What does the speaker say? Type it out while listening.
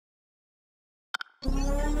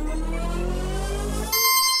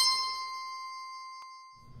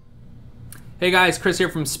Hey guys, Chris here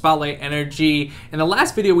from Spotlight Energy. In the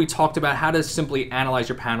last video, we talked about how to simply analyze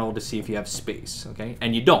your panel to see if you have space, okay?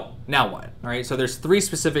 And you don't. Now what? All right, so there's 3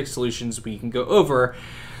 specific solutions we can go over.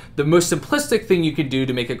 The most simplistic thing you can do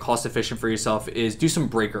to make it cost efficient for yourself is do some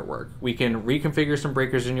breaker work. We can reconfigure some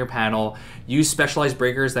breakers in your panel, use specialized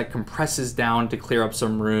breakers that compresses down to clear up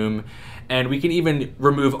some room, and we can even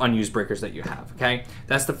remove unused breakers that you have, okay?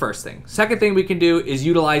 That's the first thing. Second thing we can do is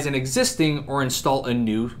utilize an existing or install a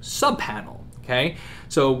new sub-panel. Okay,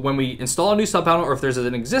 so when we install a new sub-panel, or if there's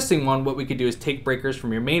an existing one, what we could do is take breakers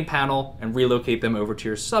from your main panel and relocate them over to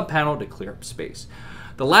your sub-panel to clear up space.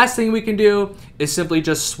 The last thing we can do is simply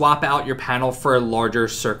just swap out your panel for a larger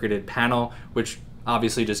circuited panel, which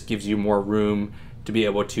obviously just gives you more room to be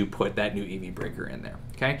able to put that new EV breaker in there.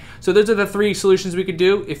 Okay, so those are the 3 solutions we could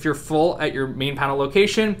do. If you're full at your main panel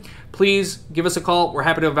location, please give us a call. We're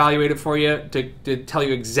happy to evaluate it for you to tell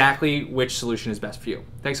you exactly which solution is best for you.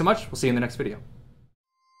 Thanks so much. We'll see you in the next video.